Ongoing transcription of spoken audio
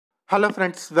Hello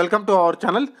friends, welcome to our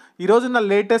channel. ఈ రోజున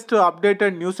latest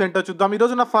updated news ఏంటో చూద్దాం. ఈ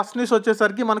రోజున ఫస్ట్ న్యూస్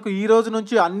వచ్చేసరికి మనకు ఈ రోజు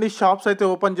నుంచి అన్ని షాప్స్ అయితే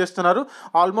ఓపెన్ చేస్తున్నారు.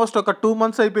 ఆల్మోస్ట్ ఒక 2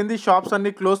 మంత్స్ అయిపోయింది షాప్స్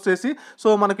అన్ని క్లోజ్ చేసి. సో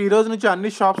మనకు ఈ రోజు నుంచి అన్ని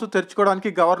షాప్స్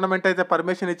తెరుచుకోవడానికి గవర్నమెంట్ అయితే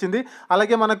పర్మిషన్ ఇచ్చింది.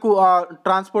 అలాగే మనకు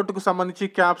ట్రాన్స్పోర్ట్కు సంబంధించి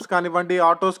క్యాబ్స్ కానివ్వండి,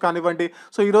 ఆటోస్ కానివ్వండి,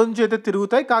 సో ఈ రోజు నుంచి అయితే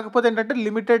తిరుగుతాయి. కాకపోతే ఏంటంటే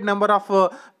లిమిటెడ్ నెంబర్ ఆఫ్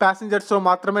ప్యాసింజర్స్తో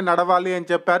మాత్రమే నడవాలి అని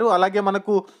చెప్పారు. అలాగే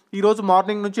మనకు ఈరోజు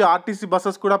మార్నింగ్ నుంచి ఆర్టీసీ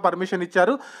బస్సెస్ కూడా పర్మిషన్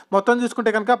ఇచ్చారు. మొత్తం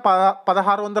చూసుకుంటే కనుక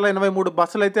 1683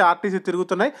 బస్సులు అయితే ఆర్టీసీ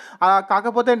తిరుగుతున్నాయి.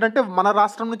 కాకపోతే ఏంటంటే మన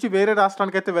రాష్ట్రం నుంచి వేరే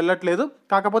రాష్ట్రానికి అయితే వెళ్ళట్లేదు.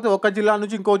 కాకపోతే ఒక జిల్లా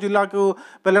నుంచి ఇంకో జిల్లాకు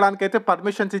వెళ్ళడానికి అయితే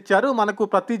పర్మిషన్స్ ఇచ్చారు. మనకు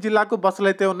ప్రతి జిల్లాకు బస్సులు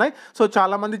అయితే ఉన్నాయి. సో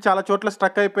చాలామంది చాలా చోట్ల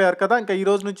స్ట్రక్ అయిపోయారు కదా, ఇంకా ఈ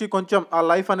రోజు నుంచి కొంచెం ఆ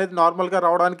లైఫ్ అనేది నార్మల్గా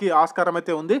రావడానికి ఆస్కారం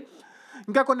అయితే ఉంది.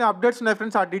 ఇంకా కొన్ని అప్డేట్స్ ఉన్నాయి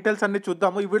ఫ్రెండ్స్, ఆ డీటెయిల్స్ అన్ని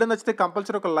చూద్దాము. ఈ వీడియో నచ్చితే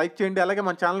కంపల్సరీ ఒక లైక్ చేయండి. అలాగే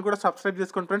మన ఛానల్ కూడా సబ్స్క్రైబ్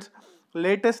చేసుకోండి friends.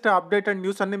 Latest update and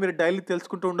news అన్ని మీరు డైలీ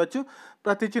తెలుసుకుంటూ ఉండొచ్చు.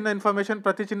 ప్రతి చిన్న ఇన్ఫర్మేషన్,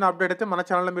 ప్రతి చిన్న అప్డేట్ అయితే మన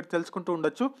ఛానల్లో మీరు తెలుసుకుంటూ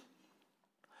ఉండొచ్చు.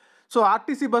 సో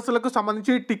ఆర్టీసీ బస్సులకు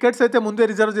సంబంధించి టికెట్స్ అయితే ముందే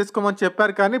రిజర్వ్ చేసుకోమని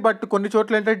చెప్పారు, కానీ బట్ కొన్ని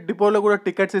చోట్ల ఏంటంటే డిపోలో కూడా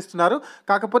టికెట్స్ ఇస్తున్నారు.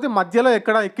 కాకపోతే మధ్యలో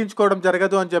ఎక్కడ ఎక్కించుకోవడం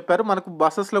జరగదు అని చెప్పారు. మనకు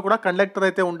బస్సెస్లో కూడా కండక్టర్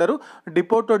అయితే ఉండరు,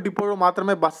 డిపో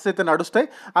మాత్రమే బస్సెస్ అయితే నడుస్తాయి.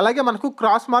 అలాగే మనకు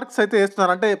క్రాస్ మార్క్స్ అయితే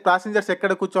వేస్తున్నారు, అంటే ప్యాసింజర్స్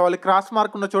ఎక్కడ కూర్చోవాలి, క్రాస్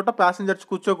మార్క్ ఉన్న చోట ప్యాసింజర్స్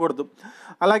కూర్చోకూడదు.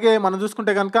 అలాగే మనం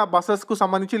చూసుకుంటే కనుక బస్సెస్కు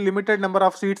సంబంధించి లిమిటెడ్ నెంబర్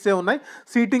ఆఫ్ సీట్సే ఉన్నాయి.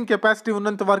 సీటింగ్ కెపాసిటీ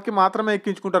ఉన్నంత వరకు మాత్రమే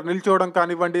ఎక్కించుకుంటారు. నిల్చోవడం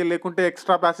కానివ్వండి, లేకుంటే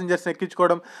ఎక్స్ట్రా ప్యాసింజర్స్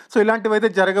ఎక్కించుకోవడం, సో ఇలాంటివి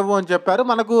అయితే జరగవు అని చెప్పారు.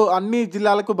 మనకు అన్ని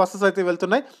జిల్లాలకు బస్సెస్ అయితే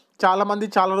వెళ్తున్నాయి. చాలామంది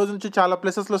చాలా రోజుల నుంచి చాలా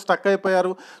ప్లేసెస్లో స్టక్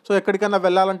అయిపోయారు. సో ఎక్కడికైనా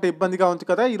వెళ్ళాలంటే ఇబ్బందిగా ఉంది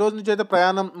కదా, ఈ రోజు నుంచి అయితే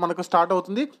ప్రయాణం మనకు స్టార్ట్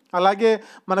అవుతుంది. అలాగే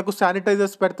మనకు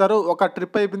శానిటైజర్స్ పెడతారు. ఒక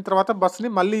ట్రిప్ అయిపోయిన తర్వాత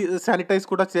బస్ని మళ్ళీ శానిటైజ్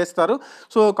కూడా చేస్తారు.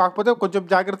 సో కాకపోతే కొంచెం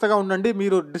జాగ్రత్తగా ఉండండి,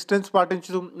 మీరు డిస్టెన్స్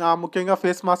పాటించు, ముఖ్యంగా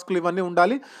ఫేస్ మాస్క్లు ఇవన్నీ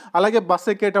ఉండాలి. అలాగే బస్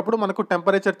ఎక్కేటప్పుడు మనకు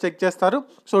టెంపరేచర్ చెక్ చేస్తారు.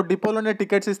 సో డిపోలోనే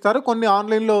టికెట్స్ ఇస్తారు. కొన్ని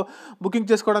ఆన్లైన్లో బుకింగ్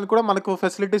చేసుకోవడానికి కూడా మనకు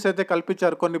ఫెసిలిటీస్ అయితే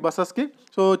కల్పించారు కొన్ని బస్సెస్కి.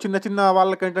 సో చిన్న చిన్న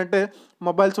వాళ్ళకి ఏంటంటే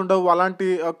మొబైల్స్ ఉండవు, అలాంటి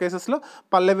కేసెస్లో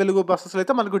పల్లె వెలుగు బస్సెస్లో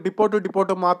అయితే మనకు డిపో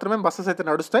మాత్రమే బస్సెస్ అయితే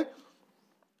నడుస్తాయి.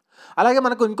 అలాగే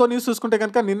మనకు ఇంకో న్యూస్ చూసుకుంటే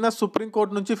కనుక నిన్న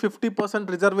సుప్రీంకోర్టు నుంచి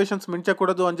 50% రిజర్వేషన్స్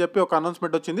మించకూడదు అని చెప్పి ఒక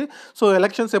అనౌన్స్మెంట్ వచ్చింది. సో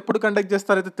ఎలక్షన్స్ ఎప్పుడు కండక్ట్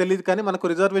చేస్తారైతే తెలియదు, కానీ మనకు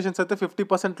రిజర్వేషన్స్ అయితే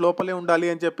 50% లోపలే ఉండాలి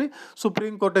అని చెప్పి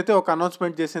సుప్రీంకోర్టు అయితే ఒక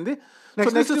అనౌన్స్మెంట్ చేసింది.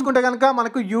 నెక్స్ట్ చూసుకుంటే కనుక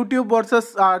మనకు యూట్యూబ్ వర్సెస్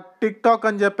టిక్టాక్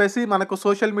అని చెప్పేసి మనకు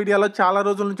సోషల్ మీడియాలో చాలా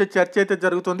రోజుల నుంచి చర్చ అయితే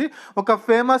జరుగుతుంది. ఒక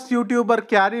ఫేమస్ యూట్యూబర్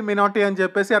క్యారీ మినాటీ అని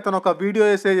చెప్పేసి అతను ఒక వీడియో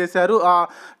చేశారు,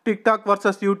 టిక్టాక్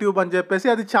వర్సెస్ యూట్యూబ్ అని చెప్పేసి.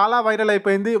 అది చాలా వైరల్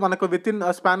అయిపోయింది. మనకు విత్ ఇన్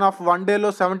స్పాన్ ఆఫ్ 1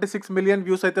 డేలో 76 మిలియన్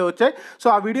వ్యూస్ అయితే వచ్చాయి. సో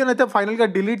ఆ వీడియోని అయితే ఫైనల్గా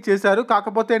డిలీట్ చేశారు.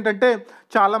 కాకపోతే ఏంటంటే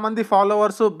చాలామంది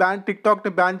ఫాలోవర్స్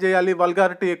టిక్టాక్ని బ్యాన్ చేయాలి,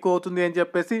 వల్గారిటీ ఎక్కువ అవుతుంది అని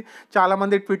చెప్పేసి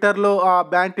చాలామంది ట్విట్టర్లో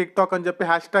బ్యాన్ టిక్టాక్ అని చెప్పి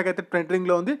హ్యాష్ట్యాగ్ అయితే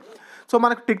ట్రెండింగ్లో ఉంది. సో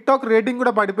మనకు టిక్టాక్ రేటింగ్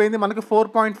కూడా పడిపోయింది. మనకు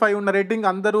 4.5 ఉన్న రేటింగ్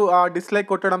అందరూ డిస్లైక్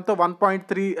కొట్టడంతో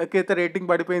 1.3కి అయితే రేటింగ్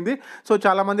పడిపోయింది. సో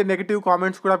చాలామంది నెగిటివ్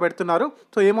కామెంట్స్ కూడా పెడుతున్నారు.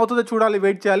 సో ఏమవుతుందో చూడాలి,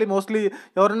 వెయిట్ చేయాలి. మోస్ట్లీ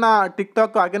ఎవరన్నా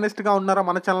టిక్టాక్ అగెనిస్ట్గా ఉన్నారా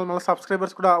మన ఛానల్, మన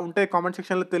సబ్స్క్రైబర్స్ కూడా ఉంటే కామెంట్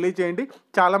సెక్షన్లో తెలియజేయండి.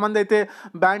 చాలామంది అయితే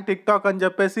బ్యాన్ టిక్టాక్ అని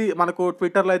చెప్పేసి మనకు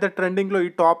ట్విట్టర్లో అయితే ట్రెండింగ్లో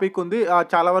ఈ టాపిక్ ఉంది.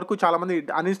 చాలామంది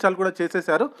అన్ఇన్స్టాల్ కూడా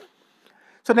చేసేసారు.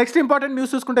 సో నెక్స్ట్ ఇంపార్టెంట్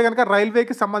న్యూస్ చూసుకుంటే కనుక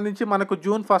రైల్వేకి సంబంధించి మనకు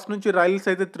జూన్ 1 నుంచి రైల్స్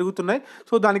అయితే తిరుగుతున్నాయి.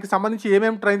 సో దానికి సంబంధించి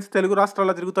ఏమేమి ట్రైన్స్ తెలుగు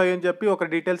రాష్ట్రాల్లో తిరుగుతాయి అని చెప్పి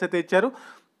ఒక డీటెయిల్స్ అయితే ఇచ్చారు.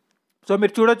 సో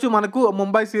మీరు చూడొచ్చు, మనకు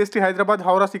ముంబై CST హైదరాబాద్,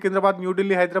 హౌరా సికింద్రాబాద్,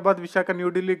 న్యూఢిల్లీ హైదరాబాద్, విశాఖ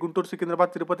న్యూఢిల్లీ, గుంటూరు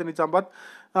సికింద్రాబాద్, తిరుపతి నిజామాబాద్,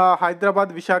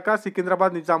 హైదరాబాద్ విశాఖ,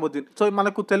 సికింద్రాబాద్ నిజాముద్దీన్. సో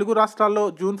మనకు తెలుగు రాష్ట్రాల్లో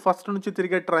జూన్ 1 నుంచి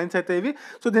తిరిగే ట్రైన్స్ అయితే ఇవి.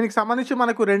 సో దీనికి సంబంధించి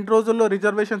మనకు 2 రోజుల్లో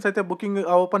రిజర్వేషన్స్ అయితే బుకింగ్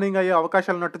ఓపెనింగ్ అయ్యే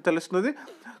అవకాశాలు ఉన్నట్టు తెలుస్తుంది.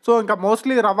 సో ఇంకా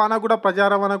మోస్ట్లీ రవాణా కూడా, ప్రజా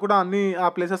రవాణా కూడా అన్ని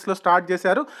ప్లేసెస్లో స్టార్ట్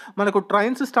చేశారు. మనకు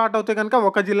ట్రైన్స్ స్టార్ట్ అవుతే కనుక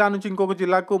ఒక జిల్లా నుంచి ఇంకొక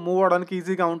జిల్లాకు మూవ్ అవడానికి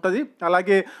ఈజీగా ఉంటుంది.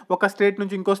 అలాగే ఒక స్టేట్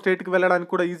నుంచి ఇంకో స్టేట్కి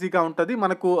వెళ్ళడానికి కూడా ఈజీగా ఉంటుంది.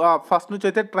 మనకు 1 నుంచి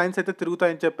అయితే ట్రైన్స్ అయితే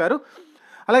తిరుగుతాయని చెప్పారు.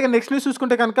 అలాగే నెక్స్ట్ న్యూస్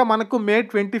చూసుకుంటే కనుక మనకు మే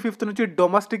 25 నుంచి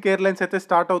డొమెస్టిక్ ఎయిర్లైన్స్ అయితే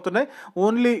స్టార్ట్ అవుతున్నాయి.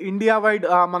 ఓన్లీ ఇండియా వైడ్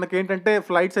మనకి ఏంటంటే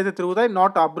ఫ్లైట్స్ అయితే తిరుగుతాయి,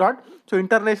 నాట్ అబ్రాడ్. సో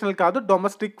ఇంటర్నేషనల్ కాదు,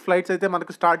 డొమెస్టిక్ ఫ్లైట్స్ అయితే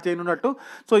మనకు స్టార్ట్ చేయనున్నట్టు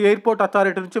సో ఎయిర్పోర్ట్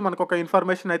అథారిటీ నుంచి మనకు ఒక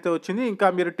ఇన్ఫర్మేషన్ అయితే వచ్చింది. ఇంకా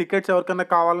మీరు టికెట్స్ ఎవరికైనా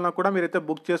కావాలన్నా కూడా మీరైతే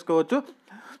బుక్ చేసుకోవచ్చు.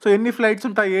 సో ఎన్ని ఫ్లైట్స్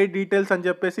ఉంటాయి, ఏ డీటెయిల్స్ అని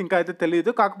చెప్పేసి ఇంకా అయితే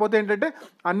తెలియదు. కాకపోతే ఏంటంటే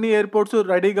అన్ని ఎయిర్పోర్ట్స్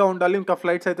రెడీగా ఉండాలి, ఇంకా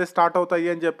ఫ్లైట్స్ అయితే స్టార్ట్ అవుతాయి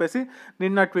అని చెప్పేసి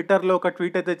నిన్న ట్విట్టర్లో ఒక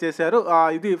ట్వీట్ అయితే చేశారు.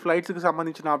 ఇది ఫ్లైట్స్కి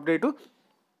సంబంధించిన అప్డేటు.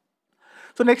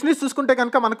 సో నెక్స్ట్ న్యూస్ చూసుకుంటే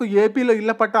కనుక మనకు ఏపీలో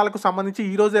ఇళ్ల పట్టాలకు సంబంధించి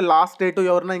ఈ రోజే లాస్ట్ డేట్.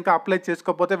 ఎవరైనా ఇంకా అప్లై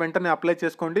చేసుకోకపోతే వెంటనే అప్లై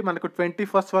చేసుకోండి. మనకు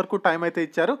 21st వరకు టైం అయితే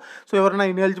ఇచ్చారు. సో ఎవరైనా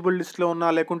ఇన్ఎలిజిబుల్ లిస్ట్లో ఉన్నా,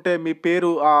 లేకుంటే మీ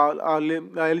పేరు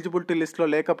ఎలిజిబిలిటీ లిస్ట్లో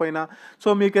లేకపోయినా, సో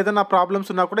మీకు ఏదైనా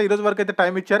ప్రాబ్లమ్స్ ఉన్నా కూడా ఈ రోజు వరకు అయితే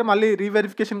టైం ఇచ్చారు. మళ్ళీ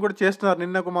రీవెరిఫికేషన్ కూడా చేస్తున్నారు.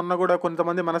 మొన్న కూడా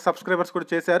కొంతమంది మన సబ్స్క్రైబర్స్ కూడా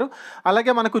చేశారు.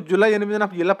 అలాగే మనకు జూలై 8న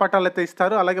ఇళ్ల పట్టాలు అయితే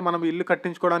ఇస్తారు. అలాగే మనం ఇల్లు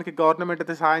కట్టించుకోవడానికి గవర్నమెంట్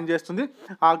అయితే సహాయం చేస్తుంది.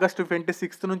 ఆగస్టు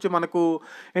 26 నుంచి మనకు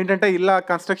ఏంటంటే ఇళ్ళ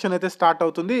కన్స్ట్రక్షన్ అయితే స్టార్ట్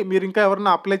అవుతుంది. మీరు ఇంకా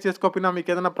ఎవరైనా అప్లై చేసుకోకపోయినా,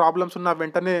 మీకు ఏదైనా ప్రాబ్లమ్స్ ఉన్నా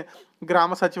వెంటనే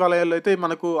గ్రామ సచివాలయాల్లో అయితే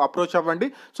మనకు అప్రోచ్ అవ్వండి.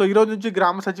 సో ఈ రోజు నుంచి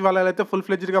గ్రామ సచివాలయాలు అయితే ఫుల్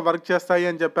ఫ్లెడ్జ్డ్గా వర్క్ చేస్తాయి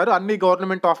అని చెప్పారు. అన్ని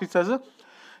గవర్నమెంట్ ఆఫీసర్స్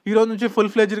ఈ రోజు నుంచి ఫుల్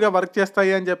ఫ్లెడ్జ్డ్గా వర్క్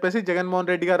చేస్తాయి అని చెప్పేసి జగన్మోహన్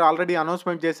రెడ్డి గారు ఆల్రెడీ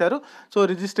అనౌన్స్మెంట్ చేశారు. సో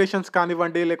రిజిస్ట్రేషన్స్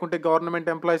కానివ్వండి, లేకుంటే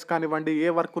గవర్నమెంట్ ఎంప్లాయీస్ కానివ్వండి, ఏ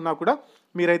వర్క్ ఉన్నా కూడా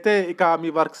మీరైతే ఇక మీ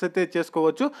వర్క్స్ అయితే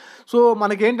చేసుకోవచ్చు. సో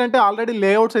మనకేంటంటే ఆల్రెడీ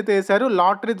లేఅవుట్స్ అయితే వేశారు.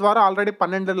 లాటరీ ద్వారా ఆల్రెడీ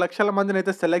 12 లక్షల మందిని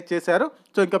అయితే సెలెక్ట్ చేశారు.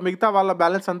 సో ఇంకా మిగతా వాళ్ళ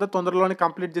బ్యాలెన్స్ అంతా తొందరలోనే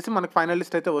కంప్లీట్ చేసి మనకు ఫైనల్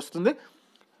లిస్ట్ అయితే వస్తుంది.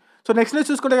 సో నెక్స్ట్ న్యూస్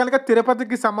చూసుకుంటే కనుక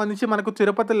తిరుపతికి సంబంధించి మనకు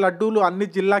తిరుపతి లడ్డూలు అన్ని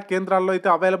జిల్లా కేంద్రాల్లో అయితే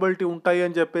అవైలబిలిటీ ఉంటాయి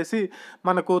అని చెప్పేసి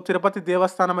మనకు తిరుపతి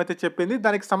దేవస్థానం అయితే చెప్పింది.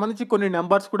 దానికి సంబంధించి కొన్ని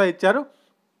నెంబర్స్ కూడా ఇచ్చారు.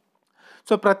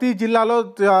 సో ప్రతి జిల్లాలో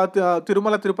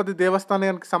తిరుమల తిరుపతి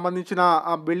దేవస్థానానికి సంబంధించిన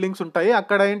బిల్డింగ్స్ ఉంటాయి.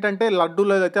 అక్కడ ఏంటంటే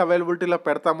లడ్డూలు అయితే అవైలబిలిటీలో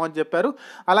పెడతాము అని చెప్పారు.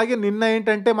 అలాగే నిన్న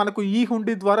ఏంటంటే మనకు ఈ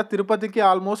హుండీ ద్వారా తిరుపతికి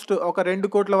ఆల్మోస్ట్ ఒక 2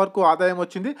 కోట్ల వరకు ఆదాయం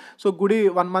వచ్చింది. సో గుడి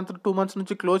 1 మంత్ 2 మంత్స్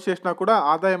నుంచి క్లోజ్ చేసినా కూడా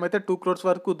ఆదాయం అయితే 2 crores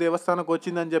వరకు దేవస్థానానికి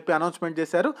వచ్చిందని చెప్పి అనౌన్స్మెంట్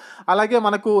చేశారు. అలాగే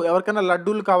మనకు ఎవరికైనా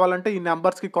లడ్డూలు కావాలంటే ఈ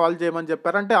నెంబర్స్కి కాల్ చేయమని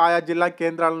చెప్పారు. అంటే ఆయా జిల్లా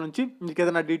కేంద్రాల నుంచి మీకు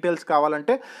ఏదైనా డీటెయిల్స్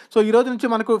కావాలంటే. సో ఈ రోజు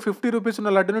నుంచి మనకు 50 రూపీస్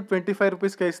ఉన్న లడ్డును 25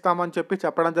 రూపీస్కే ఇస్తామని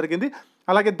చెప్పడం జరిగింది.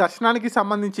 అలాగే దర్శనానికి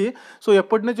సంబంధించి సో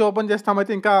ఎప్పటి నుంచి ఓపెన్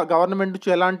చేస్తామైతే ఇంకా గవర్నమెంట్ నుంచి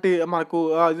ఎలాంటి మనకు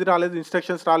ఇది రాలేదు,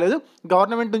 ఇన్స్ట్రక్షన్స్ రాలేదు.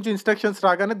 గవర్నమెంట్ నుంచి ఇన్స్ట్రక్షన్స్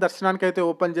రాగానే దర్శనానికి అయితే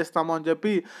ఓపెన్ చేస్తాము అని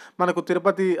చెప్పి మనకు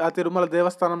తిరుమల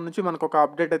దేవస్థానం నుంచి మనకు ఒక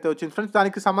అప్డేట్ అయితే వచ్చింది ఫ్రెండ్స్.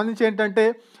 దానికి సంబంధించి ఏంటంటే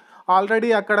ఆల్రెడీ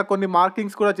అక్కడ కొన్ని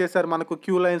మార్కింగ్స్ కూడా చేశారు. మనకు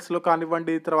క్యూ లైన్స్లో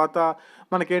కానివ్వండి, తర్వాత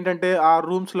మనకేంటంటే ఆ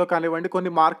రూమ్స్లో కానివ్వండి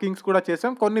కొన్ని మార్కింగ్స్ కూడా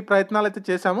చేసాం. కొన్ని ప్రయత్నాలు అయితే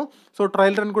చేశాము. సో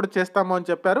ట్రయల్ రన్ కూడా చేస్తాము అని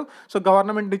చెప్పారు. సో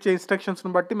గవర్నమెంట్ ఇచ్చే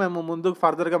ఇన్స్ట్రక్షన్స్ని బట్టి మేము ముందుకు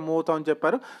ఫర్దర్గా మూవ్ అవుతామని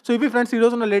చెప్పారు. సో ఇవి ఫ్రెండ్స్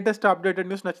ఈరోజు ఉన్న లేటెస్ట్ అప్డేటెడ్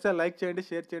న్యూస్. నచ్చితే లైక్ చేయండి,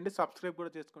 షేర్ చేయండి, సబ్స్క్రైబ్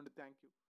కూడా చేసుకోండి. Thank you.